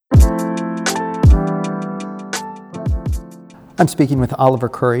I'm speaking with Oliver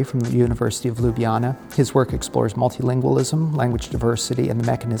Currie from the University of Ljubljana. His work explores multilingualism, language diversity, and the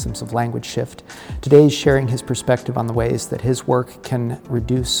mechanisms of language shift. Today he's sharing his perspective on the ways that his work can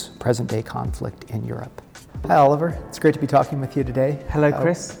reduce present-day conflict in Europe. Hi, Oliver. It's great to be talking with you today. Hello,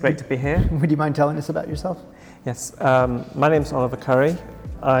 Chris. Great to be here. Would you mind telling us about yourself? Yes. My name is Oliver Currie.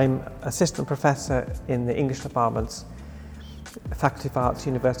 I'm assistant professor in the English department, Faculty of Arts,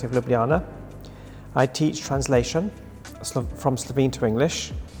 University of Ljubljana. I teach translation from Slovene to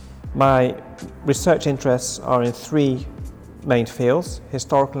English. My research interests are in three main fields: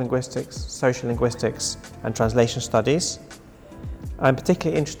 historical linguistics, social linguistics, and translation studies. I'm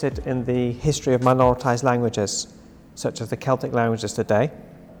particularly interested in the history of minoritised languages, such as the Celtic languages today.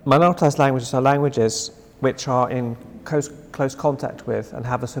 Minoritised languages are languages which are in close contact with and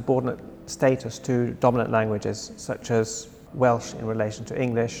have a subordinate status to dominant languages, such as Welsh in relation to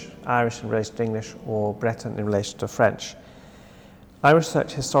English, Irish in relation to English, or Breton in relation to French. I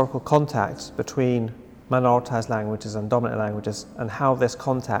research historical contacts between minoritised languages and dominant languages and how this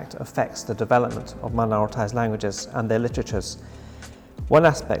contact affects the development of minoritised languages and their literatures. One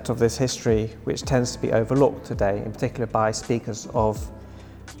aspect of this history which tends to be overlooked today, in particular by speakers of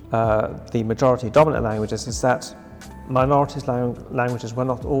the majority dominant languages, is that minorities languages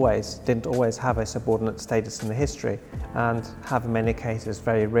didn't always have a subordinate status in the history and have in many cases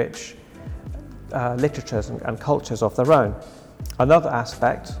very rich literatures and cultures of their own. Another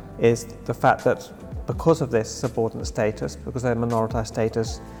aspect is the fact that because of this subordinate status, because of their minoritized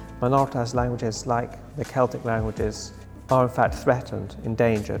status, minoritized languages like the Celtic languages are in fact threatened,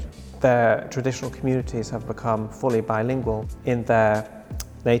 endangered. Their traditional communities have become fully bilingual in their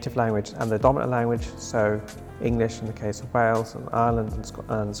native language and their dominant language, so English in the case of Wales and Ireland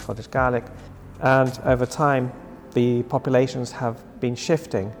and Scottish Gaelic. And over time, the populations have been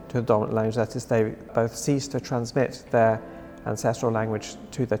shifting to the dominant language. That is, they both cease to transmit their ancestral language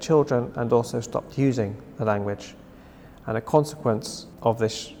to their children and also stopped using the language. And a consequence of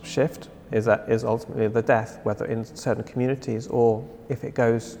this shift is ultimately the death, whether in certain communities or, if it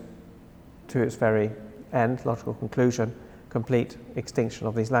goes to its very end, logical conclusion, complete extinction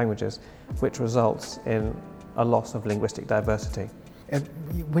of these languages, which results in a loss of linguistic diversity. And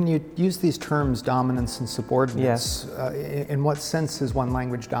when you use these terms, dominance and subordinates, yes. In what sense is one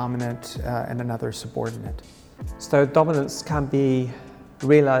language dominant and another subordinate? So dominance can be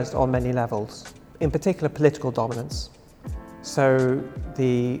realized on many levels, in particular political dominance. So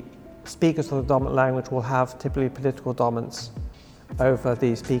the speakers of the dominant language will have typically political dominance over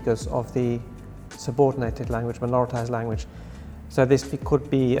the speakers of the subordinated language, minoritized language. So this could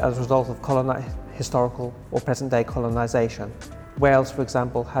be as a result of historical or present-day colonization. Wales, for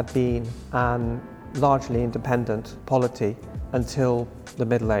example, had been an largely independent polity until the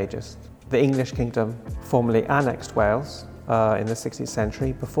Middle Ages. The English kingdom formally annexed Wales in the 16th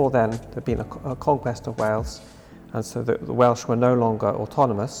century. Before then, there had been a conquest of Wales, and so the Welsh were no longer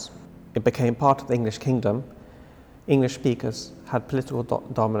autonomous. It became part of the English kingdom. English speakers had political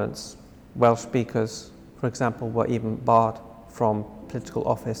dominance. Welsh speakers, for example, were even barred from political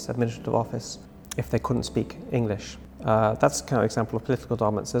office, administrative office, if they couldn't speak English. That's a kind of example of political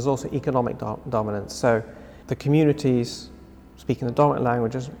dominance. There's also economic dominance. So the communities speaking the dominant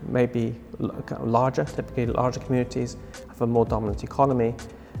languages may be larger, typically larger communities have a more dominant economy.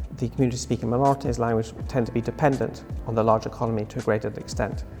 The communities speaking minorities language tend to be dependent on the large economy to a greater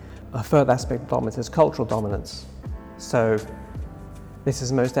extent. A further aspect of dominance is cultural dominance. So this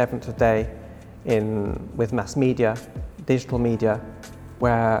is most evident today with mass media, digital media,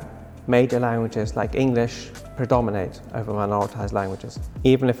 where major languages like English predominate over minoritized languages.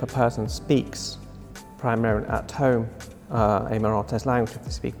 Even if a person speaks primarily at home a minoritized language, if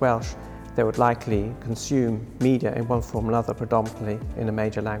they speak Welsh, they would likely consume media in one form or another, predominantly in a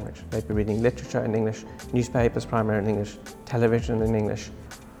major language. They'd be reading literature in English, newspapers primarily in English, television in English.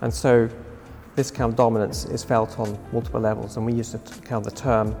 And so this kind of dominance is felt on multiple levels, and we use the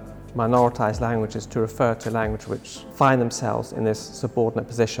term minoritized languages to refer to languages which find themselves in this subordinate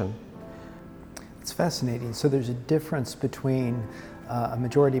position. It's fascinating. So there's a difference between a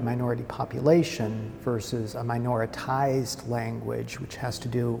majority-minority population versus a minoritized language, which has to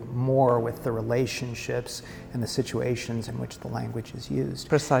do more with the relationships and the situations in which the language is used.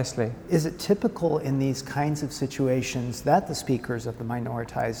 Precisely. Is it typical in these kinds of situations that the speakers of the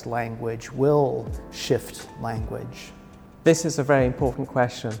minoritized language will shift language? This is a very important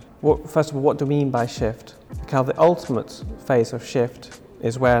question. First of all, what do we mean by shift? Because the ultimate phase of shift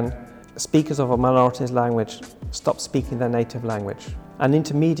is when speakers of a minority's language stop speaking their native language. An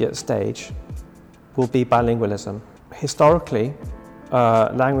intermediate stage will be bilingualism. Historically,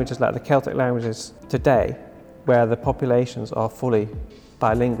 languages like the Celtic languages today where the populations are fully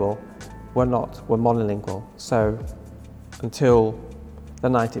bilingual were monolingual. So until the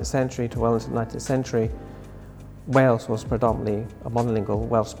 19th century, to well into the 19th century, Wales was predominantly a monolingual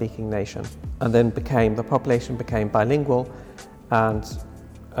Welsh-speaking nation, and then the population became bilingual, and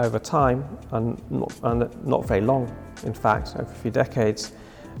over time, and not very long, in fact, over a few decades,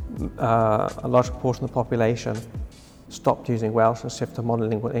 a large proportion of the population stopped using Welsh and shifted to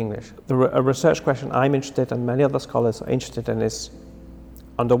monolingual English. A research question I'm interested in, and many other scholars are interested in, is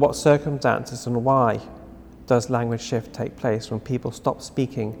under what circumstances and why does language shift take place when people stop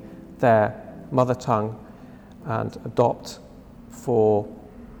speaking their mother tongue and adopt, for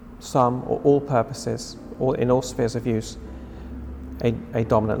some or all purposes, in all spheres of use, a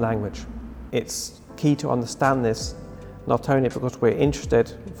dominant language. It's key to understand this, not only because we're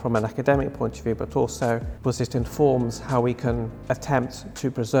interested from an academic point of view, but also because it informs how we can attempt to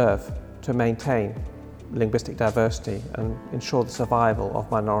preserve, to maintain linguistic diversity and ensure the survival of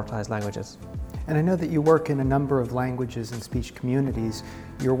minoritized languages. And I know that you work in a number of languages and speech communities.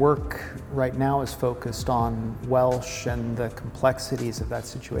 Your work right now is focused on Welsh and the complexities of that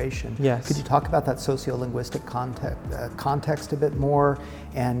situation. Yes. Could you talk about that sociolinguistic context a bit more,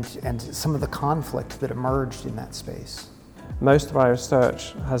 and some of the conflict that emerged in that space? Most of our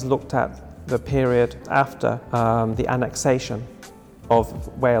research has looked at the period after the annexation of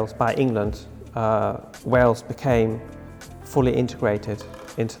Wales by England. Wales became fully integrated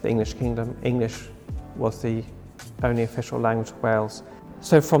into the English kingdom. English was the only official language of Wales.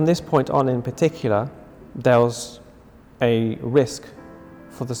 So from this point on in particular, there was a risk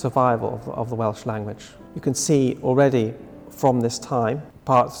for the survival of the Welsh language. You can see already from this time,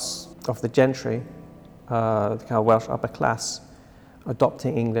 parts of the gentry, the kind of Welsh upper class,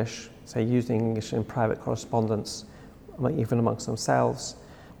 adopting English, say using English in private correspondence, even amongst themselves,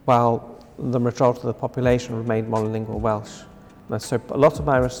 while the majority of the population remained monolingual Welsh. And so a lot of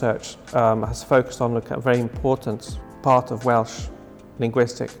my research has focused on a very important part of Welsh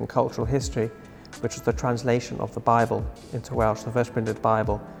linguistic and cultural history, which was the translation of the Bible into Welsh, the first printed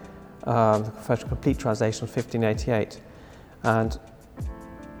Bible, the first complete translation of 1588. And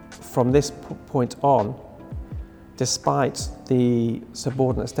from this point on, despite the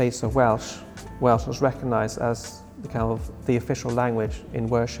subordinate status of Welsh, Welsh was recognised as the official language in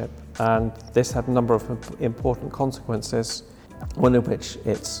worship. And this had a number of important consequences, one of which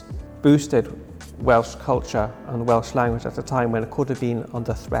it's boosted Welsh culture and Welsh language at a time when it could have been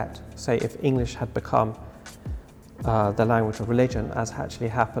under threat. Say if English had become the language of religion, as actually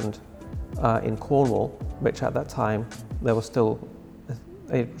happened in Cornwall, which at that time there was still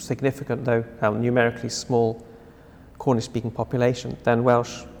a significant, though numerically small, Cornish-speaking population, then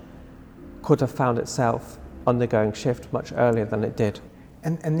Welsh could have found itself undergoing shift much earlier than it did.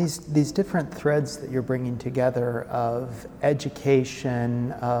 And these different threads that you're bringing together of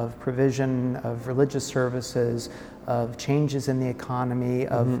education, of provision of religious services, of changes in the economy,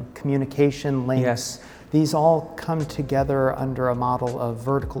 of communication links, yes. These all come together under a model of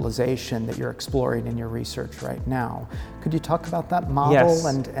verticalization that you're exploring in your research right now. Could you talk about that model Yes.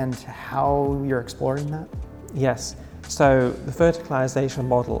 and how you're exploring that? Yes. So the verticalization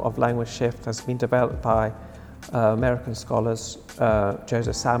model of language shift has been developed by American scholars,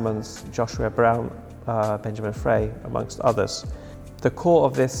 Joseph Salmons, Joshua Brown, Benjamin Frey, amongst others. The core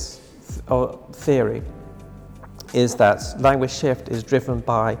of this theory is that language shift is driven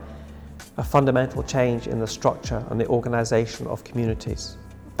by a fundamental change in the structure and the organization of communities.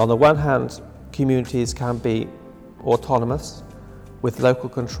 On the one hand, communities can be autonomous, with local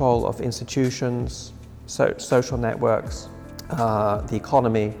control of institutions, social networks, the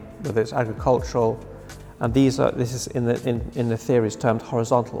economy, whether it's agricultural, and this is in the theories termed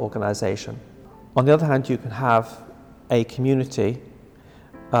horizontal organization. On the other hand, you can have a community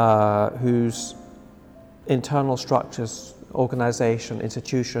whose internal structures, organization,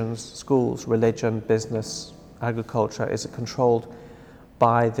 institutions, schools, religion, business, agriculture is controlled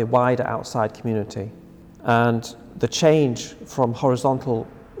by the wider outside community. And the change from horizontal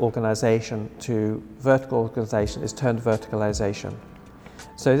organization to vertical organization is termed verticalization.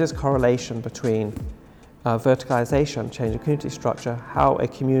 So there's correlation between verticalization, change of community structure, how a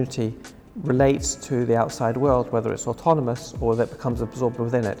community relates to the outside world, whether it's autonomous or that becomes absorbed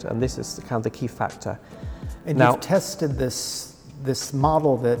within it, and this is kind of the key factor. And now, you've tested this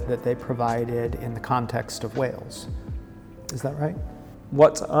model that they provided in the context of Wales. Is that right?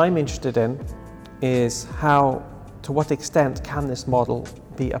 What I'm interested in is to what extent can this model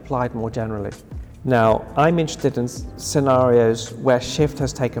be applied more generally. Now, I'm interested in scenarios where shift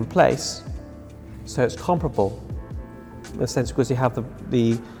has taken place, so it's comparable, in a sense, because you have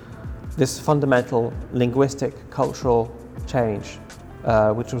the this fundamental linguistic, cultural change,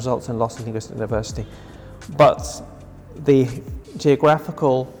 which results in loss of linguistic diversity. But the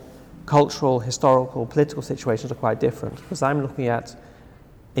geographical, cultural, historical, political situations are quite different, because I'm looking at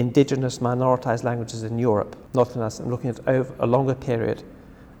indigenous minoritized languages in Europe, not unless I'm looking at over a longer period,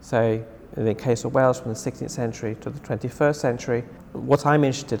 say in the case of Welsh from the 16th century to the 21st century. What I'm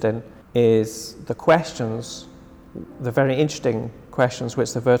interested in is the questions, the very interesting questions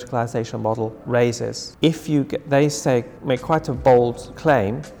which the verticalization model raises. If you get, they say, make quite a bold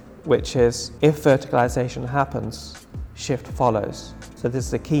claim, which is if verticalization happens, shift follows. So this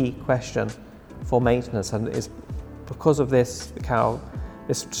is a key question for maintenance, and it's because of this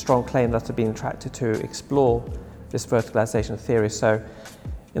this strong claim that I've been attracted to explore this verticalization theory. So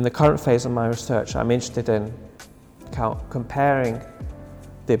in the current phase of my research, I'm interested in comparing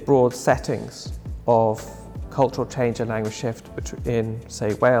the broad settings of cultural change and language shift in,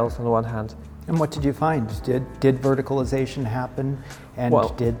 say, Wales on the one hand. And what did you find? Did verticalization happen, and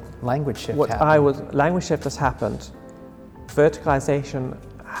did language shift happen? Language shift has happened. Verticalization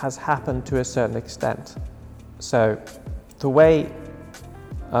has happened to a certain extent. So the way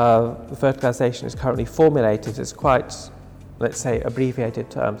verticalization is currently formulated is quite, let's say,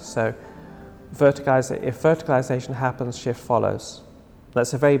 abbreviated terms. So if verticalization happens, shift follows.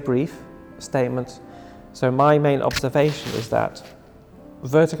 That's a very brief statement. So my main observation is that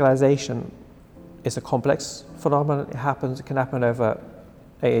verticalization is a complex phenomenon. It can happen over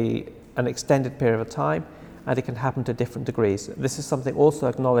an extended period of time, and it can happen to different degrees. This is something also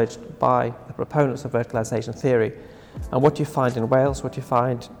acknowledged by the proponents of verticalization theory. And what you find in Wales, what you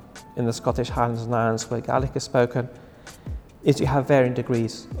find in the Scottish Highlands and Islands where Gaelic is spoken, is you have varying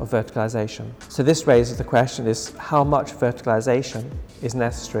degrees of verticalization. So this raises the question is how much verticalization is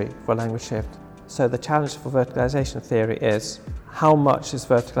necessary for language shift. So the challenge for verticalization theory is how much is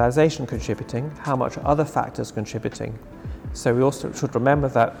verticalization contributing, how much are other factors contributing. So we also should remember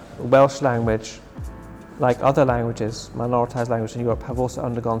that Welsh language, like other languages, minoritized languages in Europe, have also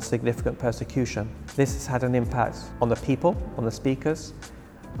undergone significant persecution. This has had an impact on the people, on the speakers.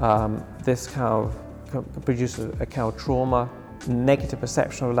 This produces a trauma. Negative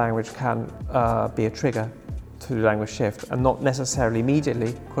perception of language can be a trigger to language shift, and not necessarily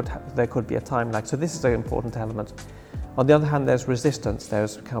immediately. There could be a time lag. So this is an important element. On the other hand, there's resistance.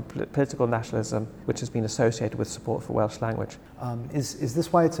 There's political nationalism, which has been associated with support for Welsh language. Is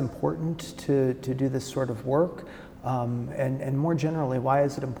this why it's important to do this sort of work? And more generally, why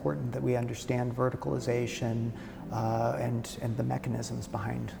is it important that we understand verticalization and the mechanisms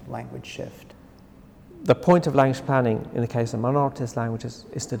behind language shift? The point of language planning in the case of minoritized languages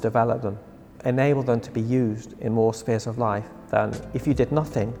is to develop them, enable them to be used in more spheres of life than if you did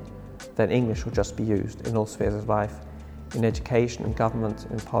nothing, then English would just be used in all spheres of life, in education, in government,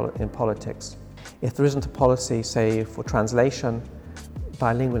 in politics. If there isn't a policy, say, for translation,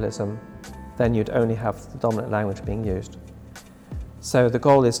 bilingualism, then you'd only have the dominant language being used. So the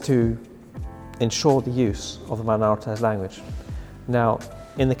goal is to ensure the use of the minoritized language. Now,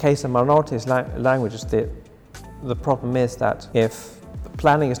 in the case of minoritized languages, the problem is that if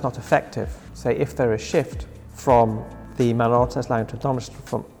planning is not effective, say if there is a shift from the minoritized language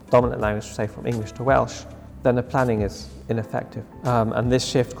to dominant language, say from English to Welsh, then the planning is ineffective. And this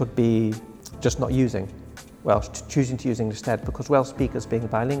shift could be just not using Welsh, choosing to use English instead, because Welsh speakers, being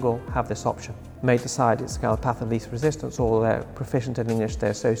bilingual, have this option. May decide it's the path of least resistance, or they're proficient in English,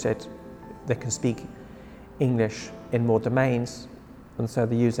 they can speak English in more domains, and so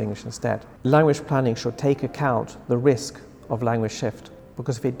they use English instead. Language planning should take account the risk of language shift,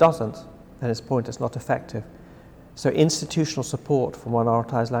 because if it doesn't, then its point is not effective. So institutional support for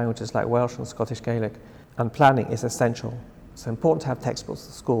minoritized languages like Welsh and Scottish Gaelic and planning is essential. It's important to have textbooks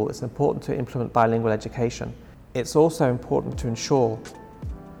at school. It's important to implement bilingual education. It's also important to ensure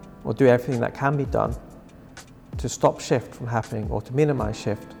or do everything that can be done to stop shift from happening or to minimize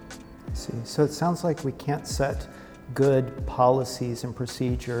shift. I see. So it sounds like we can't set good policies and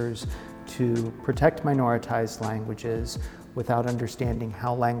procedures to protect minoritized languages without understanding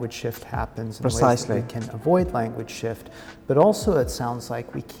how language shift happens and the ways that we can avoid language shift. But also it sounds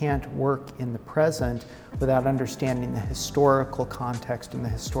like we can't work in the present without understanding the historical context and the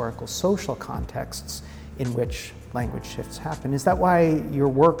historical social contexts in which language shifts happen. Is that why your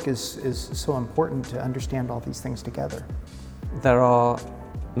work is so important, to understand all these things together? There are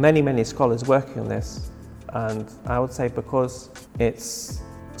many scholars working on this, and I would say because it's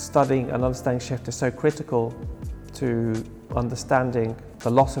studying and understanding shift is so critical to understanding the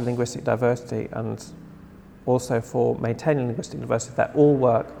loss of linguistic diversity, and also for maintaining linguistic diversity, that all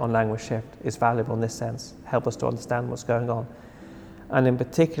work on language shift is valuable in this sense, help us to understand what's going on. And in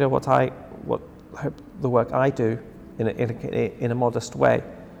particular, what I hope the work I do in a modest way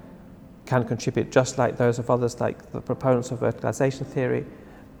can contribute, just like those of others, like the proponents of verticalization theory,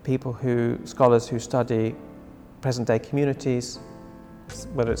 scholars who study present-day communities,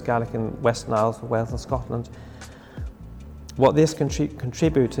 whether it's Gaelic in Western Isles or Wales and Scotland. What this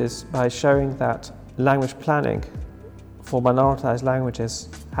contributes is by showing that language planning for minoritised languages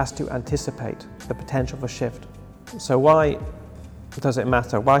has to anticipate the potential for shift. So why does it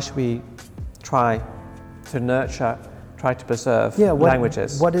matter? Why should we try to nurture, try to preserve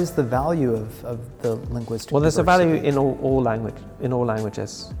languages? What is the value of the linguistic Well, there's a diversity? value in all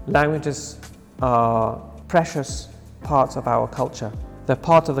languages. Languages are precious parts of our culture. They're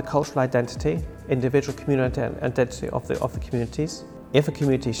part of the cultural identity, individual community identity of the communities. If a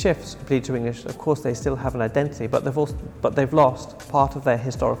community shifts completely to English, of course they still have an identity, but they've lost part of their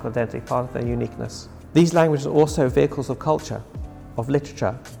historical identity, part of their uniqueness. These languages are also vehicles of culture, of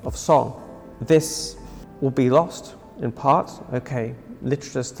literature, of song. This will be lost in part. Okay,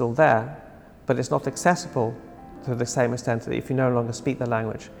 literature is still there, but it's not accessible to the same extent if you no longer speak the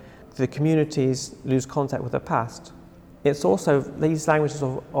language. The communities lose contact with the past. It's also, these languages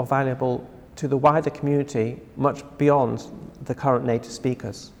are valuable to the wider community, much beyond the current native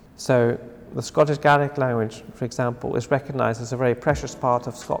speakers. So the Scottish Gaelic language, for example, is recognised as a very precious part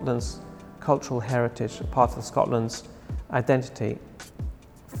of Scotland's cultural heritage, a part of Scotland's identity.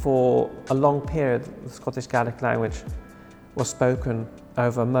 For a long period, the Scottish Gaelic language was spoken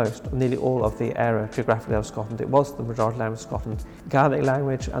over nearly all of the area geographically of Scotland. It was the majority language of Scotland. Gaelic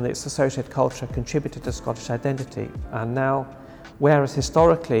language and its associated culture contributed to Scottish identity, and now, whereas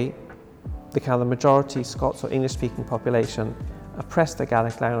historically the majority Scots or English-speaking population oppressed the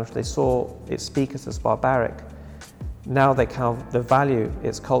Gaelic language, they saw its speakers as barbaric. Now they value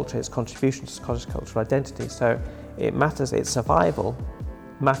its culture, its contribution to Scottish cultural identity. So it matters, its survival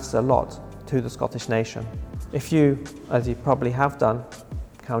matters a lot to the Scottish nation. If you, as you probably have done,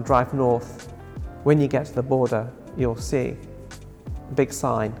 drive north, when you get to the border, you'll see a big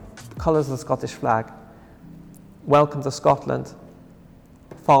sign, colours of the Scottish flag, welcome to Scotland,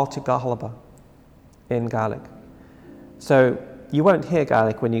 Fáilte Gaelba in Gaelic. So you won't hear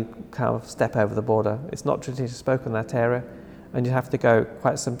Gaelic when you step over the border. It's not traditionally spoken in that area, and you have to go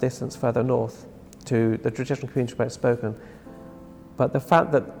quite some distance further north to the traditional community where it's spoken. But the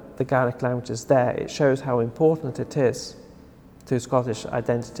fact that the Gaelic language is there, it shows how important it is to Scottish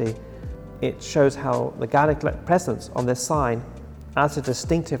identity. It shows how the Gaelic presence on this sign adds a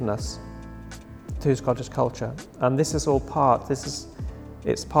distinctiveness to Scottish culture. And this is all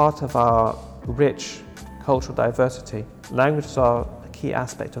it's part of our rich cultural diversity. Languages are a key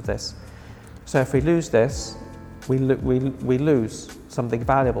aspect of this. So if we lose this, we lose something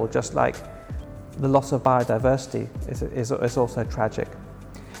valuable, just like the loss of biodiversity is also tragic.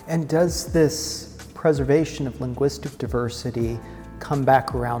 And does this preservation of linguistic diversity come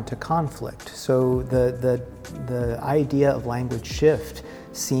back around to conflict? So the idea of language shift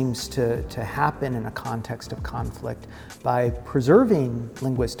seems to happen in a context of conflict. By preserving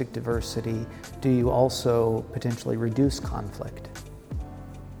linguistic diversity, do you also potentially reduce conflict?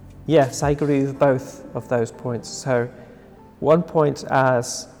 Yes, I agree with both of those points. So one point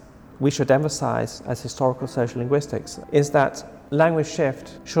as we should emphasize as historical social linguistics is that language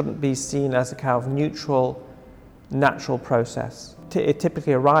shift shouldn't be seen as a neutral, natural process. It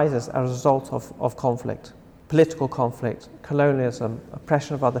typically arises as a result of conflict, political conflict, colonialism,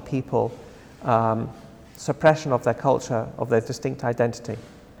 oppression of other people, suppression of their culture, of their distinct identity.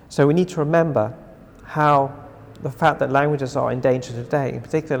 So we need to remember how the fact that languages are endangered today, in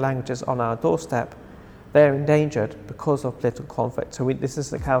particular languages on our doorstep, they're endangered because of political conflict. So this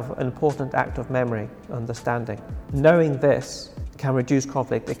is an important act of memory, understanding. Knowing this can reduce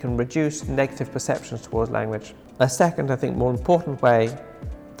conflict, it can reduce negative perceptions towards language. A second, I think, more important way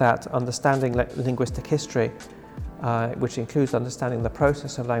that understanding linguistic history, which includes understanding the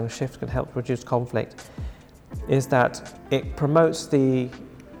process of language shift, can help reduce conflict, is that it promotes the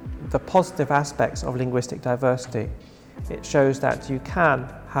positive aspects of linguistic diversity. It shows that you can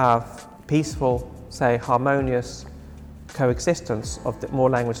have peaceful, say, harmonious coexistence of more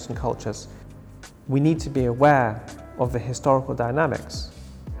languages and cultures. We need to be aware of the historical dynamics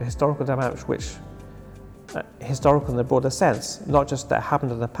which historical in the broader sense, not just that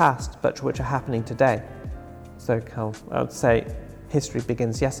happened in the past, but which are happening today. So I would say history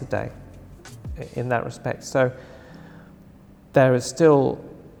begins yesterday in that respect. So there is still,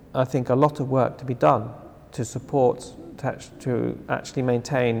 I think, a lot of work to be done to support, to actually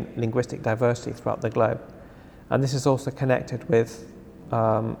maintain linguistic diversity throughout the globe. And this is also connected with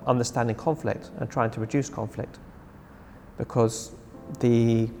understanding conflict and trying to reduce conflict, because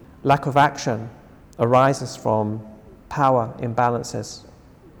the lack of action arises from power imbalances.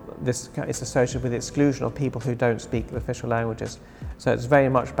 This is associated with the exclusion of people who don't speak the official languages. So it's very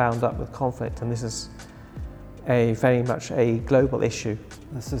much bound up with conflict, and this is very much a global issue.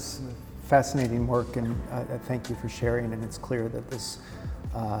 This is fascinating work, and thank you for sharing, and it's clear that this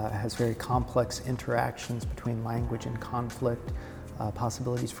has very complex interactions between language and conflict,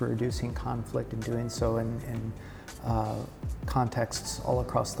 possibilities for reducing conflict and doing so in contexts all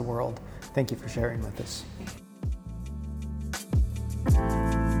across the world. Thank you for sharing with us.